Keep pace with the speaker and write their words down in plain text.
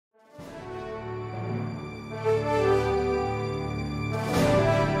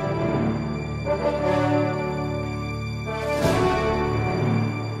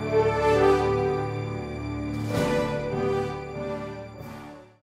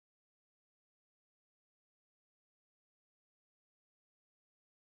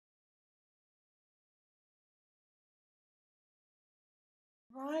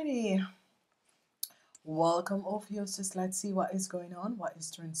Righty, welcome Ophiuchus. Let's see what is going on, what is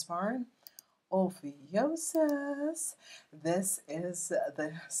transpiring. Ophiuchus. This is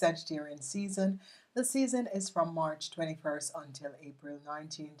the Sagittarian season. The season is from March 21st until April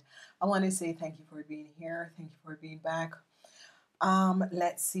 19th. I want to say thank you for being here. Thank you for being back.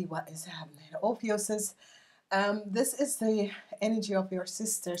 Let's see what is happening. Ophiuchus. This is the energy of your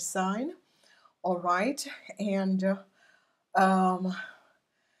sister sign. All right, and um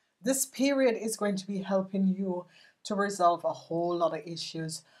this period is going to be helping you to resolve a whole lot of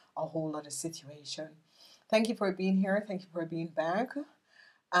issues, a whole lot of situation. Thank you for being here. Thank you for being back.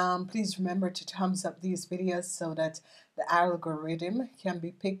 Please remember to thumbs up these videos so that the algorithm can be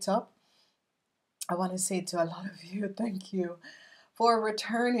picked up. I want to say to a lot of you, thank you for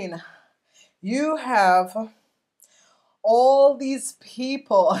returning. You have all these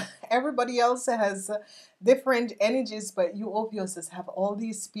people, everybody else has different energies, but you obviously have all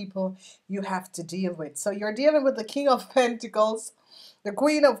these people you have to deal with. So you're dealing with the King of Pentacles, the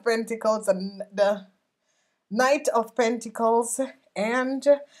Queen of Pentacles, and the Knight of Pentacles, and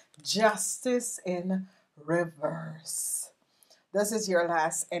Justice in reverse. This is your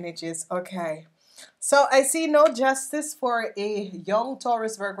last energies. Okay. So I see no justice for a young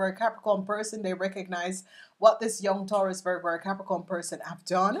Taurus, Virgo, or Capricorn person. They recognize what this young Taurus, Virgo, or Capricorn person have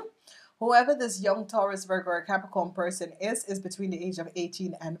done. Whoever this young Taurus, Virgo, or Capricorn person is between the age of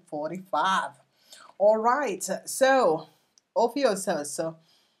 18 and 45. All right. So, Ophiuchus. So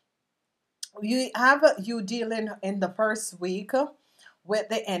you have you dealing in the first week with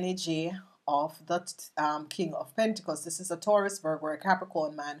the energy of the King of Pentacles. This is a Taurus, Virgo, or a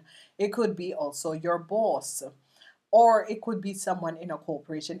Capricorn man. It could be also your boss, or it could be someone in a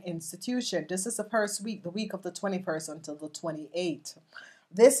corporation institution. This is the first week, the week of the 21st until the 28th.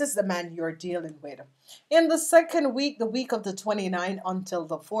 This is the man you're dealing with. In the second week, the week of the 29th until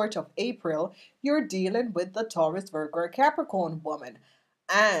the 4th of April, you're dealing with the Taurus, Virgo, or Capricorn woman.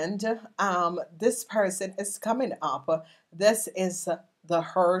 And this person is coming up. This is the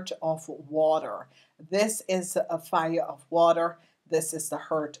hurt of water. This is a fire of water. This is the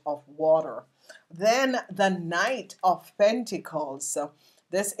hurt of water. Then the Knight of Pentacles.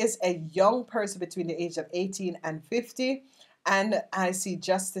 This is a young person between the age of 18 and 50. And I see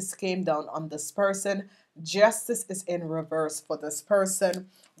justice came down on this person. Justice is in reverse for this person.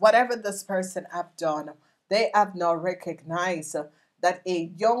 Whatever this person have done, they have now recognized that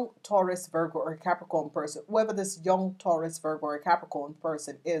a young Taurus, Virgo, or Capricorn person, whoever this young Taurus, Virgo, or Capricorn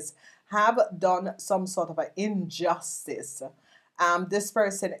person is, have done some sort of an injustice. This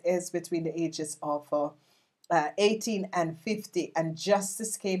person is between the ages of 18 and 50, and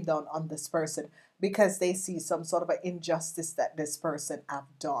justice came down on this person because they see some sort of an injustice that this person have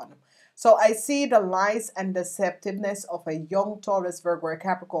done. So I see the lies and deceptiveness of a young Taurus, Virgo, or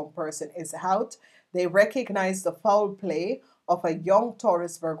Capricorn person is out. They recognize the foul play of a young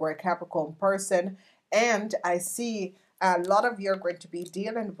Taurus, Virgo, or Capricorn person. And I see a lot of you are going to be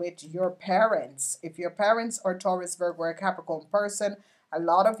dealing with your parents. If your parents are Taurus, Virgo, or Capricorn person, a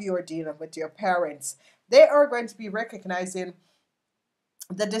lot of you are dealing with your parents. They are going to be recognizing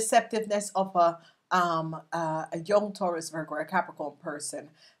the deceptiveness of a young Taurus, Virgo, or Capricorn person.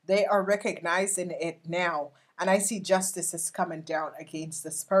 They are recognizing it now. And I see justice is coming down against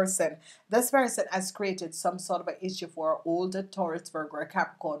this person. This person has created some sort of an issue for an older Taurus, Virgo, or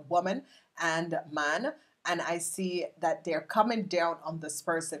Capricorn woman and man. And I see that they're coming down on this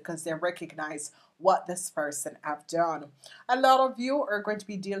person because they recognize what this person have done. A lot of you are going to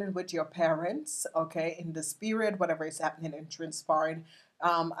be dealing with your parents, okay, in this period, whatever is happening and transpiring.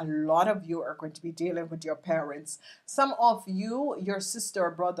 A lot of you are going to be dealing with your parents. Some of you, your sister,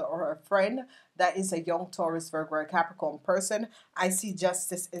 brother, or a friend that is a young Taurus, Virgo, or Capricorn person, I see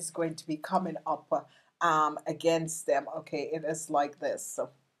justice is going to be coming up against them. Okay, it is like this.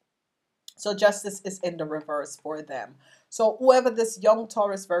 So justice is in the reverse for them. So whoever this young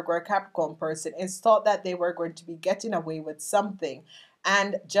Taurus, Virgo, or Capricorn person is, thought that they were going to be getting away with something,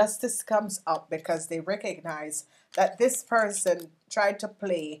 and justice comes up because they recognize that this person tried to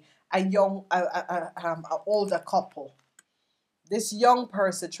play a young, a older couple. This young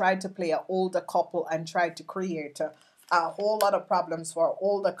person tried to play an older couple and tried to create a whole lot of problems for an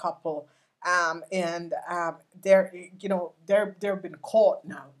older couple. And they're, they've been caught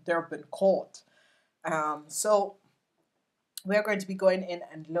now. They've been caught. So we're going to be going in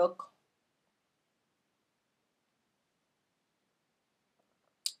and look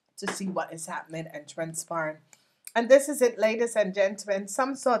to see what is happening and transpiring. And this is it, ladies and gentlemen.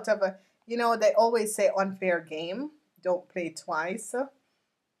 Some sort of a, they always say unfair game. Don't play twice.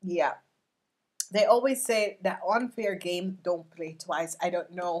 Yeah. They always say that unfair game don't play twice. I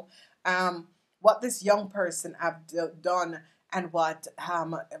don't know what this young person have done and what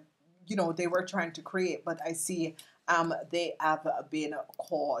they were trying to create, but I see they have been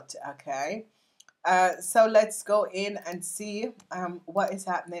caught. Okay, so let's go in and see what is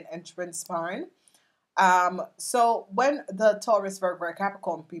happening and transpiring. So when the Taurus, Virgo,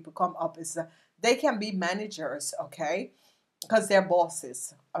 Capricorn people come up, is they can be managers, okay, because they're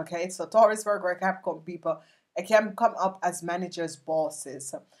bosses, okay. So Taurus, Virgo, Capricorn people, it can come up as managers,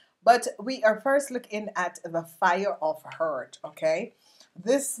 bosses. But we are first looking at the fire of hurt, okay.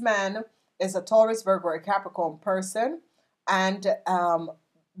 This man is a Taurus, Virgo, Capricorn person, and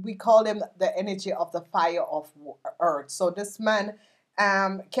we call him the energy of the fire of earth. So this man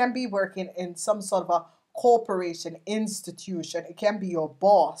can be working in some sort of a corporation, institution. It can be your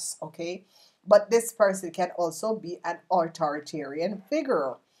boss, okay? But this person can also be an authoritarian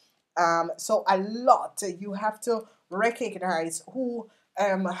figure. So a lot you have to recognize who,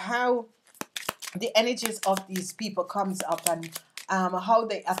 how the energies of these people comes up and how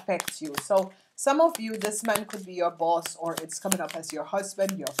they affect you. So some of you, this man could be your boss, or it's coming up as your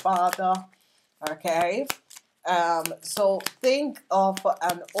husband, your father. Okay. So think of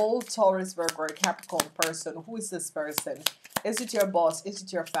an old Taurus, Virgo, or Capricorn person. Who is this person? Is it your boss? Is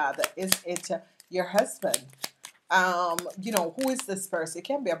it your father? Is it your husband? Who is this person? It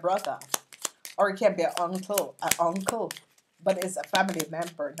can be a brother, or it can be an uncle, but it's a family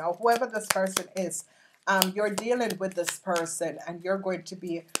member. Now, whoever this person is, you're dealing with this person, and you're going to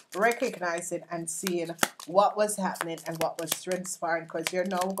be recognizing and seeing what was happening and what was transpiring, because you're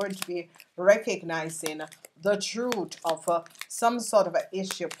now going to be recognizing the truth of some sort of an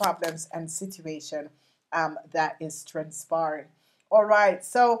issue, problems, and situation that is transpiring. All right,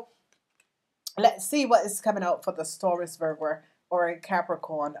 so let's see what is coming out for the Taurus, Virgo, or a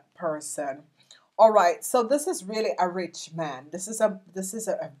Capricorn person. All right, so this is really a rich man. This is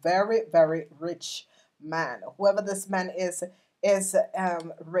a very, very rich man. Whoever this man is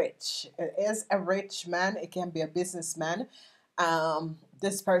rich. It is a rich man. It can be a businessman.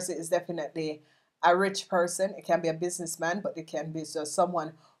 This person is definitely a rich person. It can be a businessman, but it can be just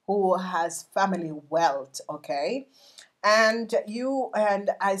someone who has family wealth. Okay, and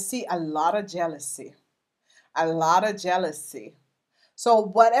I see a lot of jealousy, a lot of jealousy. So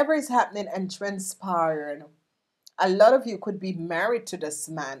whatever is happening and transpiring, a lot of you could be married to this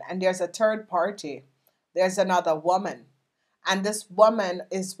man, and there's a third party. There's another woman, and this woman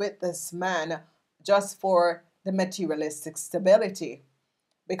is with this man just for the materialistic stability,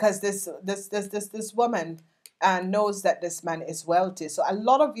 because this woman knows that this man is wealthy. So a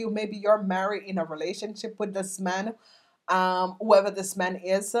lot of you, maybe you're married in a relationship with this man, whoever this man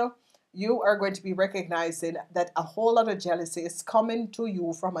is, you are going to be recognizing that a whole lot of jealousy is coming to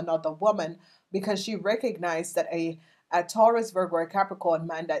you from another woman, because she recognized that a Taurus, Virgo, or Capricorn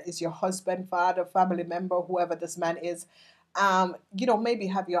man that is your husband, father, family member, whoever this man is, maybe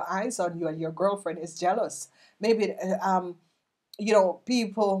have your eyes on you, and your girlfriend is jealous. Maybe,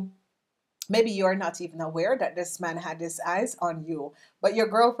 people, maybe you're not even aware that this man had his eyes on you, but your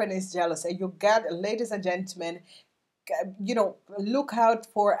girlfriend is jealous, and you got, ladies and gentlemen, look out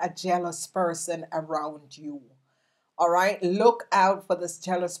for a jealous person around you. All right, look out for this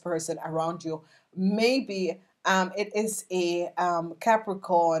jealous person around you. Maybe it is a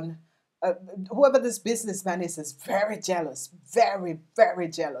Capricorn. uh, Whoever this businessman is very jealous, very, very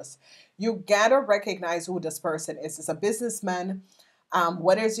jealous. You gotta recognize who this person is. It's a businessman.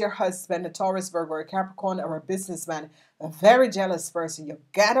 Whether it's your husband, a Taurus, Virgo, or a Capricorn, or a businessman, a very jealous person, you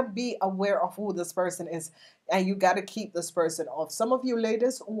gotta be aware of who this person is, and you gotta keep this person off. Some of you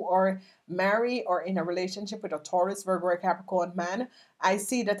ladies who are married or in a relationship with a Taurus, Virgo, or Capricorn man, I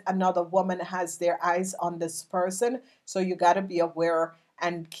see that another woman has their eyes on this person, so you gotta be aware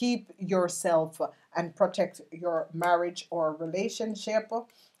and keep yourself and protect your marriage or relationship,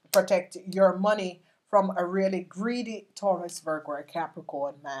 protect your money from a really greedy Taurus, Virgo, or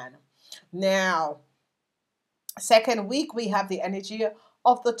Capricorn man. Now, second week, we have the energy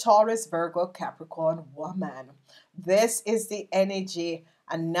of the Taurus, Virgo, Capricorn woman. This is the energy,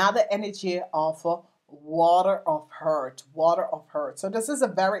 another energy of water of hurt, water of hurt. So this is a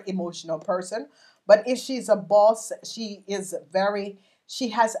very emotional person, but if she's a boss, she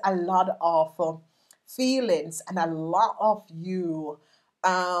has a lot of feelings, and a lot of you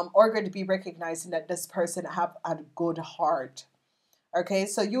are going to be recognizing that this person have a good heart. Okay,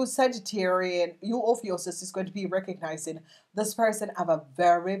 so you Sagittarian, you Ophiuchus is going to be recognizing this person have a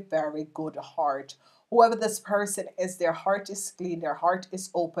very, very good heart. Whoever this person is, their heart is clean, their heart is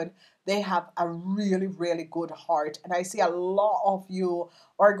open. They have a really, really good heart. And I see a lot of you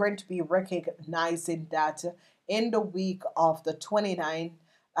are going to be recognizing that in the week of the 29th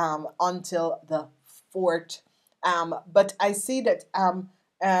until the 4th. But I see that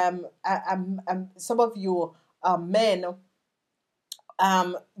some of you men,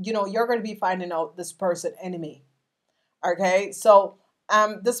 you're going to be finding out this person enemy. Okay, so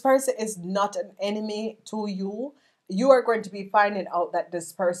this person is not an enemy to you. You are going to be finding out that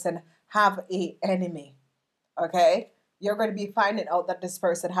this person have a enemy. Okay, you're going to be finding out that this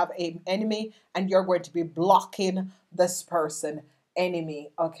person have a enemy, and you're going to be blocking this person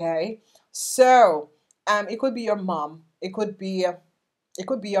enemy. Okay, so it could be your mom. It could be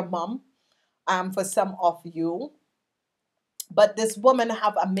your mom. For some of you, but this woman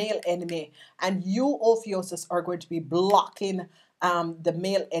have a male enemy, and you Ophiuchus are going to be blocking the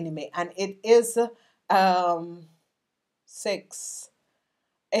male enemy, and it is um, six.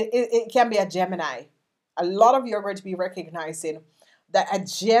 It can be a Gemini. A lot of you are going to be recognizing that a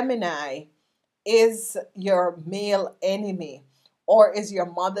Gemini is your male enemy, or is your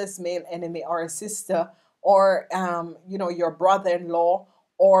mother's male enemy, or a sister, or your brother-in-law,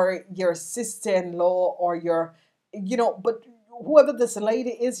 or your sister-in-law, or but whoever this lady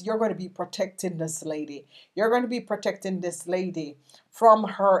is, you're going to be protecting this lady. You're going to be protecting this lady from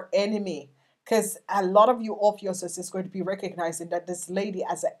her enemy, because a lot of you Ophiuchus is going to be recognizing that this lady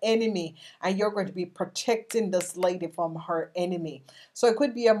as an enemy, and you're going to be protecting this lady from her enemy. So it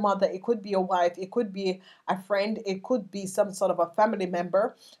could be a mother, it could be a wife, it could be a friend, it could be some sort of a family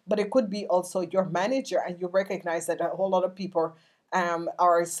member, but it could be also your manager, and you recognize that a whole lot of people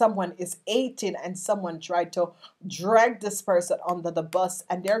or someone is 18, and someone tried to drag this person under the bus,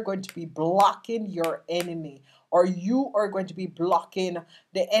 and they're going to be blocking your enemy, or you are going to be blocking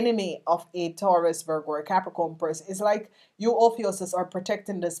the enemy of a Taurus, Virgo, or Capricorn person. It's like you Ophiuchus are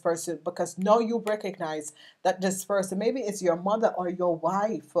protecting this person, because now you recognize that this person, maybe it's your mother or your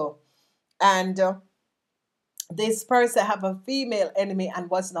wife, and this person have a female enemy and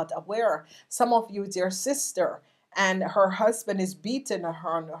was not aware. Some of you, it's your sister, and her husband is beating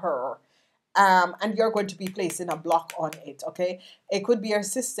her, and you're going to be placing a block on it. Okay, it could be your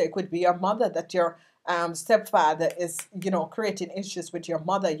sister, it could be your mother, that your stepfather is creating issues with your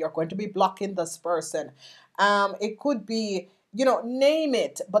mother. You're going to be blocking this person. It could be, name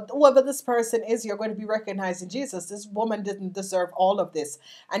it, but whoever this person is, you're going to be recognizing, Jesus, this woman didn't deserve all of this,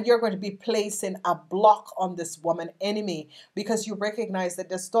 and you're going to be placing a block on this woman enemy, because you recognize that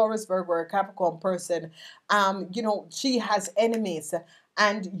the Taurus, Virgo, or Capricorn person, she has enemies,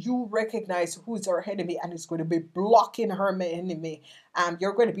 and you recognize who's her enemy, and it's going to be blocking her enemy.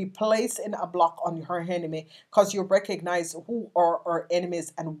 You're going to be placing a block on her enemy, because you recognize who are her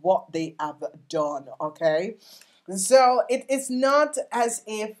enemies and what they have done. Okay, so it is not as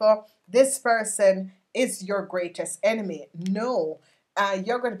if this person is your greatest enemy. No,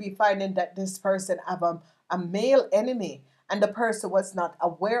 you're going to be finding that this person have a male enemy, and the person was not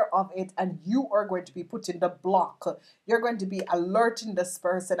aware of it, and you are going to be putting the block. You're going to be alerting this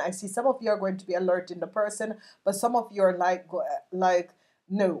person. I see some of you are going to be alerting the person, but some of you are like,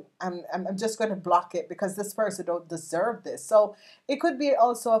 no, I'm just going to block it, because this person don't deserve this. So it could be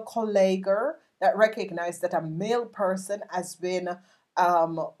also a colleague that recognize that a male person has been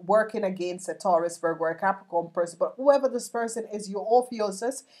working against a Taurus, Virgo, or Capricorn person. But whoever this person is, you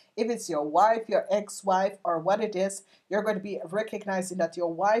Ophiuchus, if it's your wife, your ex-wife, or what it is, you're going to be recognizing that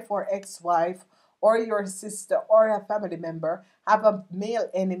your wife or ex-wife or your sister or a family member have a male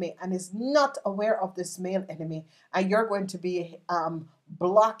enemy and is not aware of this male enemy, and you're going to be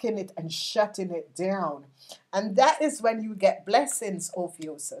blocking it and shutting it down. And that is when you get blessings,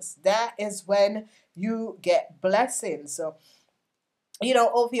 Ophiuchus. That is when you get blessings. So,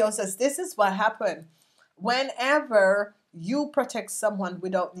 Ophiuchus, this is what happened. Whenever you protect someone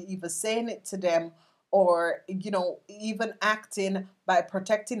without even saying it to them, or even acting by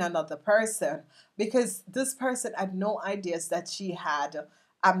protecting another person, because this person had no ideas that she had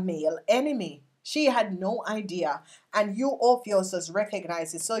a male enemy. She had no idea, and you Ophiuchus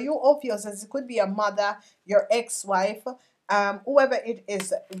recognize it. So you Ophiuchus, it could be a mother, your ex-wife, whoever it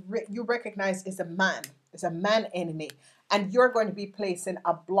is, you recognize is a man. It's a man enemy, and you're going to be placing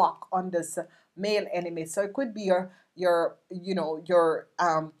a block on this male enemy. So it could be your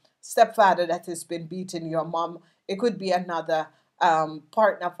stepfather that has been beating your mom. It could be another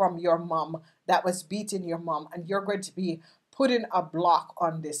partner from your mom that was beating your mom, and you're going to be putting a block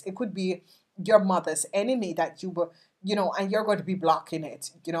on this. It could be your mother's enemy that you were, and you're going to be blocking it.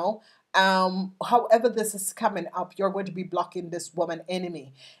 However this is coming up, you're going to be blocking this woman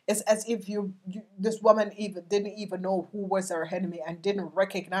enemy. It's as if this woman even didn't even know who was her enemy and didn't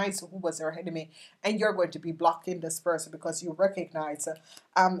recognize who was her enemy, and you're going to be blocking this person because you recognize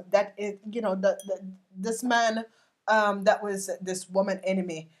that it, this man, that was this woman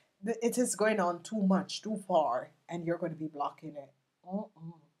enemy. It is going on too much, too far, and you're going to be blocking it.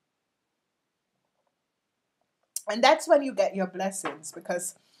 Mm-mm. And that's when you get your blessings,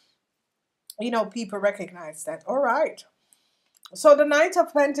 because people recognize that. All right. So the Knight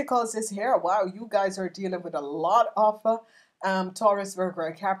of Pentacles is here. Wow, you guys are dealing with a lot of Taurus, Virgo,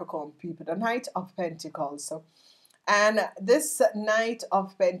 and Capricorn people. The Knight of Pentacles. So, and this Knight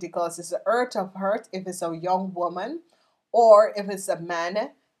of Pentacles is the Earth of Hurt if it's a young woman, or if it's a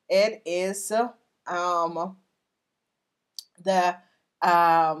man, it is the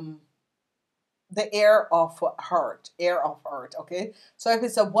um, the air of hurt, air of hurt. Okay, so if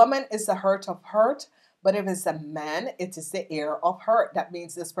it's a woman, it's the hurt of hurt, but if it's a man, it is the air of hurt. That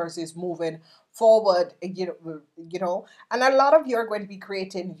means this person is moving forward, and a lot of you are going to be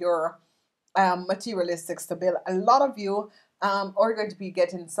creating your materialistic stability. A lot of you are going to be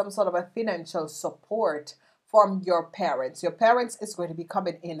getting some sort of a financial support from your parents. Your parents is going to be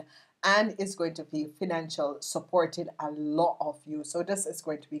coming in and is going to be financial supporting a lot of you. So this is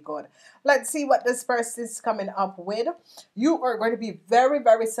going to be good. Let's see what this person is coming up with. You are going to be very,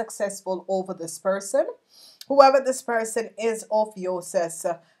 very successful over this person. Whoever this person is, Ophiuchus,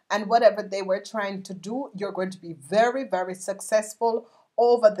 and whatever they were trying to do, you're going to be very, very successful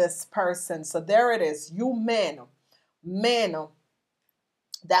over this person. So there it is. You men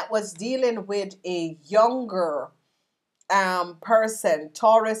that was dealing with a younger person,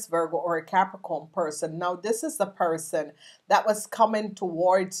 Taurus, Virgo, or a Capricorn person. Now this is the person that was coming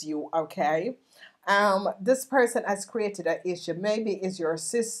towards you. Okay, this person has created an issue. Maybe it's your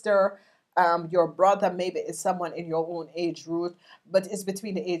sister, your brother, maybe it's someone in your own age group, but it's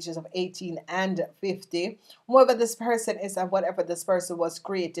between the ages of 18 and 50. Whoever this person is and whatever this person was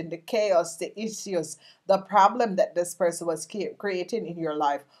creating, the chaos, the issues, the problem that this person was creating in your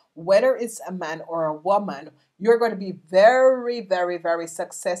life, whether it's a man or a woman, you're going to be very, very, very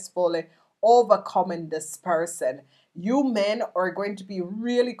successfully overcoming this person. You men are going to be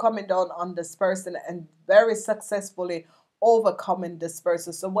really coming down on this person and very successfully overcoming this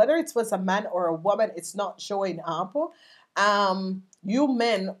person. So whether it was a man or a woman, it's not showing up. You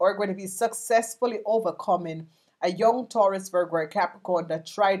men are going to be successfully overcoming a young Taurus, Virgo, or Capricorn that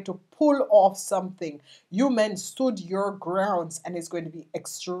tried to pull off something. You men stood your grounds and is going to be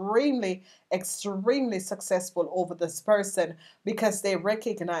extremely, extremely successful over this person because they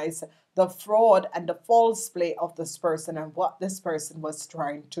recognize the fraud and the false play of this person and what this person was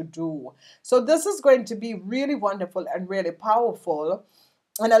trying to do. So this is going to be really wonderful and really powerful.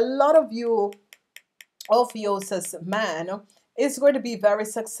 And a lot of you, Ophiuchus man, is going to be very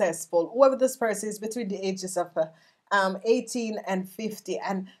successful. Whoever this person is between the ages of 18 and 50,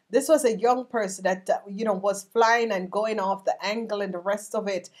 and this was a young person that was flying and going off the angle and the rest of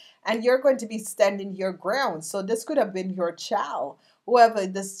it, and you're going to be standing your ground. So this could have been your child. Whoever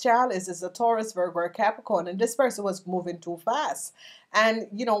this child is a Taurus, Virgo, or Capricorn, and this person was moving too fast and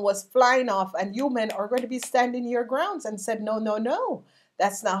was flying off, and you men are going to be standing your grounds and said, no, no, no,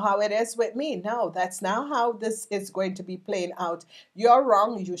 that's not how it is with me. No, that's not how this is going to be playing out. You're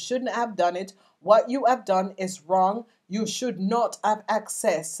wrong. You shouldn't have done it. What you have done is wrong. You should not have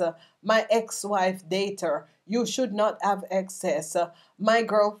access. My ex-wife dater. You should not have access. My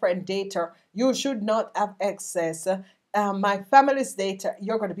girlfriend dater. You should not have access. My family's data,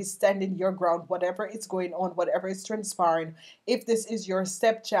 you're going to be standing your ground, whatever is going on, whatever is transpiring. If this is your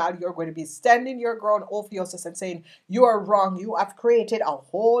stepchild, you're going to be standing your ground, Ophiuchus, and saying, you are wrong. You have created a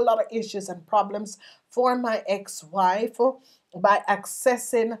whole lot of issues and problems for my ex-wife by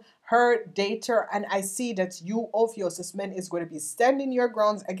accessing her data. And I see that you, Ophiuchus man, is going to be standing your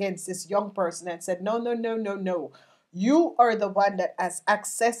grounds against this young person and said, no, no, no, no, no. You are the one that has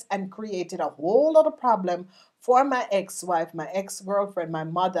accessed and created a whole lot of problem for my ex-wife, my ex-girlfriend, my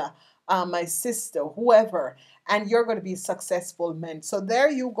mother, my sister, whoever, and you're going to be successful men. So there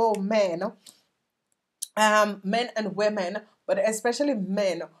you go, men. Men and women, but especially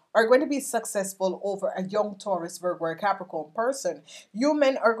men, are going to be successful over a young Taurus, Virgo, or Capricorn person. You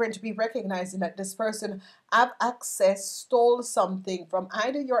men are going to be recognizing that this person have access, stole something from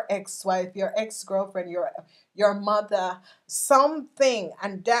either your ex-wife, your ex-girlfriend, your mother, something,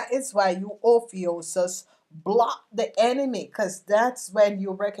 and that is why you, Ophiuchus, block the enemy, because that's when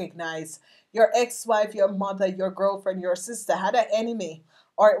you recognize your ex-wife, your mother, your girlfriend, your sister had an enemy.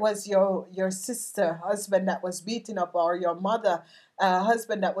 or it was your sister husband that was beaten up, or your mother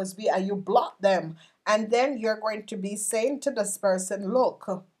husband that was beat, and you block them, and then you're going to be saying to this person,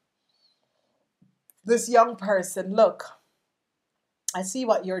 look, this young person, look, I see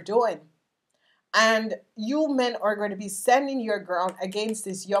what you're doing. And you men are going to be standing your ground against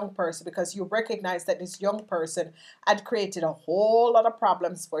this young person because you recognize that this young person had created a whole lot of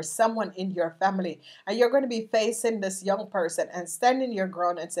problems for someone in your family. And you're going to be facing this young person and standing your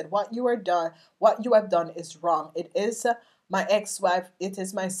ground and said, what you have done is wrong. It is my ex-wife, it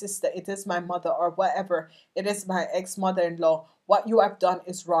is my sister, it is my mother, or whatever. It is my ex-mother-in-law. What you have done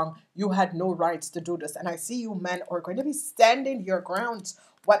is wrong. You had no rights to do this. And I see you men are going to be standing your grounds.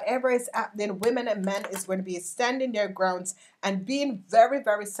 Whatever is happening, women and men is going to be standing their grounds and being very,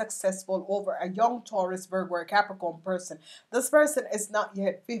 very successful over a young Taurus, Virgo, or Capricorn person. This person is not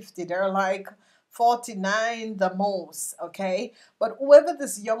yet 50. They're like 49 the most, okay? But whoever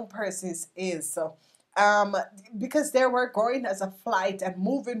this young person is, um, because they were going as a flight and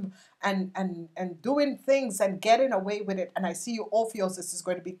moving and doing things and getting away with it. And I see you, Ophiuchus is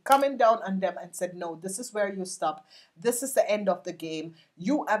going to be coming down on them and said, no, this is where you stop. This is the end of the game.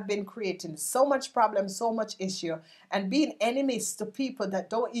 You have been creating so much problem, so much issue, and being enemies to people that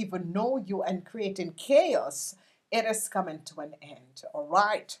don't even know you and creating chaos. It is coming to an end. All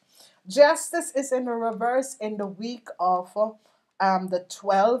right. Justice is in the reverse in the week of the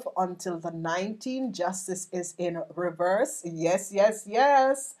 12th until the 19th. Justice is in reverse. Yes, yes,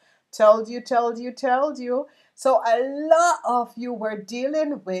 yes. Told you, told you, told you. So a lot of you were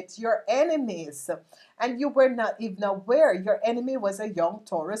dealing with your enemies and you were not even aware. Your enemy was a young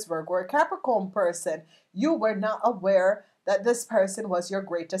Taurus, Virgo, or Capricorn person. You were not aware that this person was your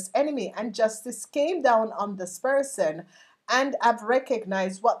greatest enemy. And justice came down on this person and have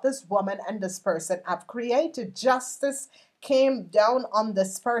recognized what this woman and this person have created. Justice came down on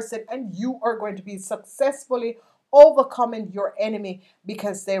this person, and you are going to be successfully overcoming your enemy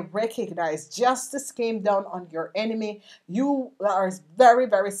because they recognize justice came down on your enemy. You are very,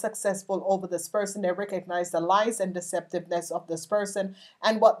 very successful over this person. They recognize the lies and deceptiveness of this person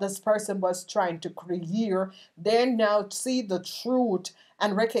and what this person was trying to create. They now see the truth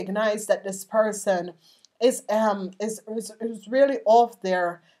and recognize that this person is really off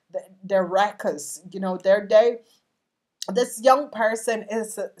their records. You know, they this young person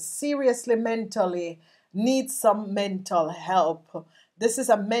is seriously mentally needs some mental help. This is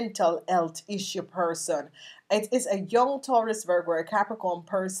a mental health issue person. It is a young Taurus, Virgo, or Capricorn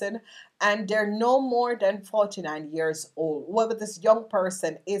person, and they're no more than 49 years old. Whoever this young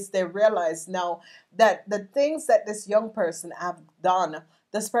person is, they realize now that the things that this young person have done,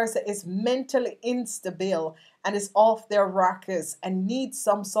 this person is mentally instable and is off their rockers and needs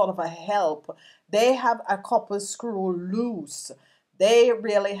some sort of a help. They have a couple screw loose. They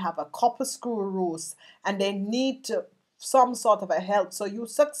really have a couple screw loose and they need to some sort of a help. So you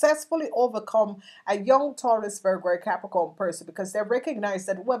successfully overcome a young Taurus, Virgo, or Capricorn person because they recognize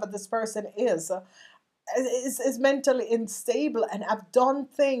that whoever this person is mentally unstable and have done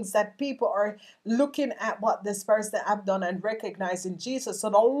things that people are looking at what this person have done and recognizing Jesus. So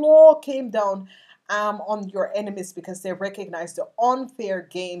the law came down on your enemies because they recognize the unfair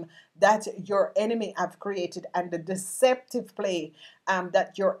game that your enemy have created and the deceptive play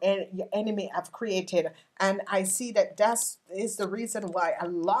that your enemy have created. And I see that that is the reason why a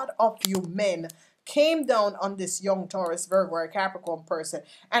lot of you men came down on this young Taurus, Virgo, or Capricorn person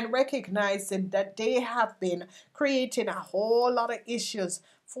and recognizing that they have been creating a whole lot of issues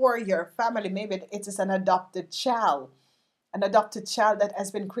for your family. Maybe it is an adopted child that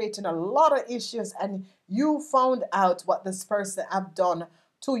has been creating a lot of issues, and you found out what this person have done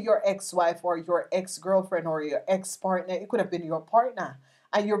to your ex-wife or your ex-girlfriend or your ex-partner. It could have been your partner,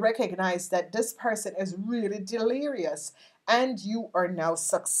 and you recognize that this person is really delirious, and you are now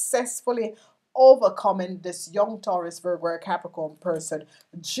successfully overcoming this young Taurus, Virgo, or Capricorn person.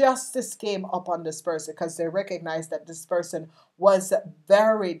 Justice came upon this person because they recognized that this person was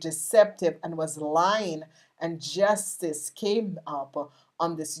very deceptive and was lying, and justice came up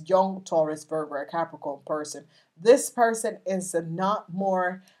on this young Taurus, Virgo, or Capricorn person. This person is not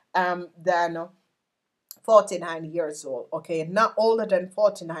more than 49 years old, okay, not older than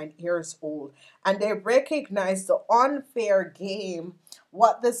 49 years old, and they recognize the unfair game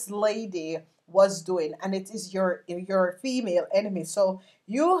what this lady was doing, and it is your female enemy. So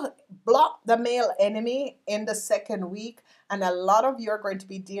you block the male enemy in the second week, and a lot of you are going to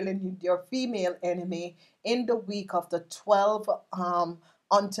be dealing with your female enemy in the week of the 12th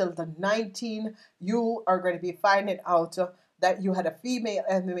until the 19th. You are going to be finding out that you had a female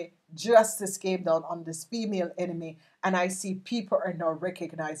enemy. Justice came down on this female enemy, And I see people are now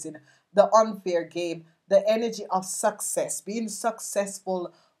recognizing the unfair game, the energy of success, being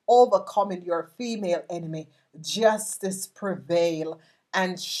successful, overcoming your female enemy. Justice prevail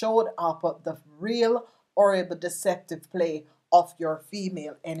and showed up the real horrible deceptive play of your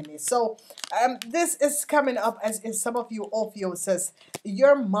female enemy. So this is coming up as in some of you Ophiuchus,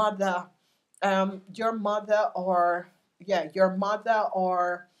 your mother, your mother or yeah, your mother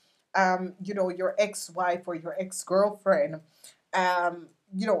or you know, your ex-wife or your ex-girlfriend,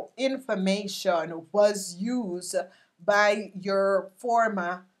 you know, information was used by your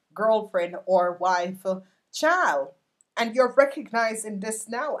former girlfriend or wife child, and you're recognizing this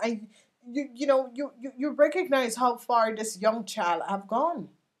now, and you know you recognize how far this young child have gone.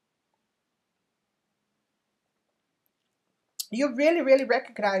 You really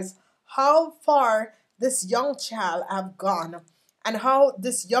recognize how far this young child have gone, and how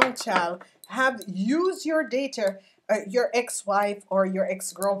this young child have used your data, your ex-wife or your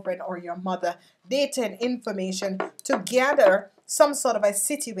ex-girlfriend or your mother data and information to gather some sort of a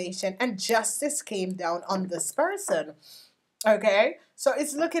situation, and justice came down on this person. Okay, so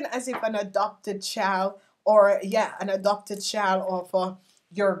it's looking as if an adopted child, or yeah, an adopted child of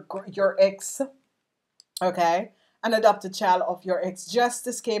your ex. Okay, an adopted child of your ex.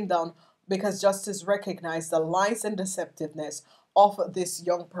 Justice came down because justice recognized the lies and deceptiveness of this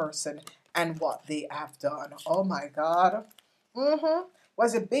young person and what they have done. Oh my God.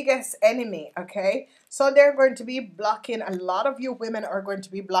 Was the biggest enemy. Okay, so they're going to be blocking. A lot of you women are going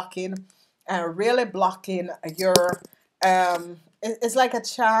to be blocking, really blocking your. It's like a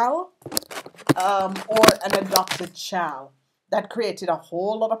child, or an adopted child that created a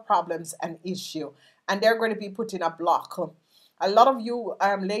whole lot of problems and issue, and they're going to be putting a block. A lot of you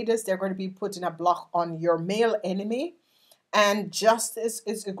ladies, they're going to be putting a block on your male enemy, and justice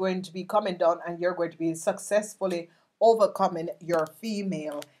is going to be coming down, and you're going to be successfully overcoming your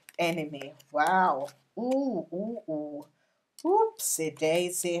female enemy. Wow. Ooh. Oopsie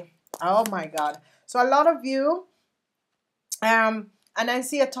daisy. Oh my God. So a lot of you, and I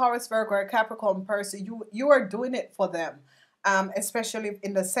see a Taurus, Virgo, or a Capricorn person. You are doing it for them, especially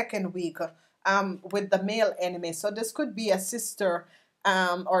in the second week, with the male enemy. So this could be a sister,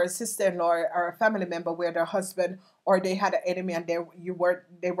 or a sister-in-law, or a family member where their husband or they had an enemy, and they were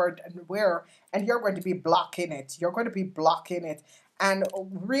aware, and you're going to be blocking it. You're going to be blocking it, and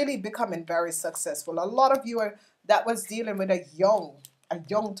really becoming very successful. A lot of you are that was dealing with a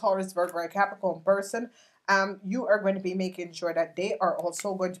young Taurus, Virgo, or Capricorn person. You are going to be making sure that they are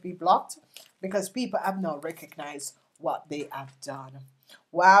also going to be blocked, because people have not recognized what they have done.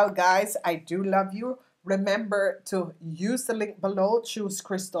 Wow, guys, I do love you. Remember to use the link below. Choose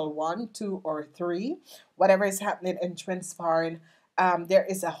crystal 1, 2, or 3. Whatever is happening and transpiring, there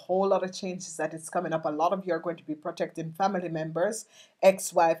is a whole lot of changes that is coming up. A lot of you are going to be protecting family members,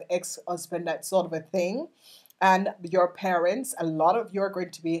 ex-wife, ex-husband, that sort of a thing, and your parents. A lot of you are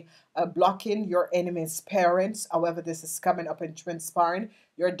going to be blocking your enemy's parents. However, this is coming up and transpiring.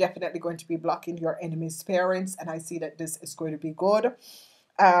 You're definitely going to be blocking your enemy's parents, and I see that this is going to be good.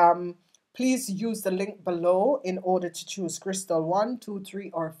 Um, Please use the link below in order to choose crystal 1, 2,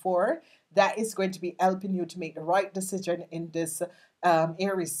 3, or 4. That is going to be helping you to make the right decision in this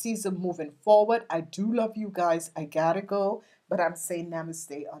Aries season moving forward. I do love you guys. I gotta go, but I'm saying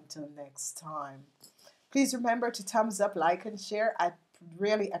namaste until next time. Please remember to thumbs up, like, and share. I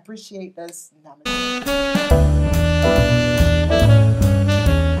really appreciate this. Namaste.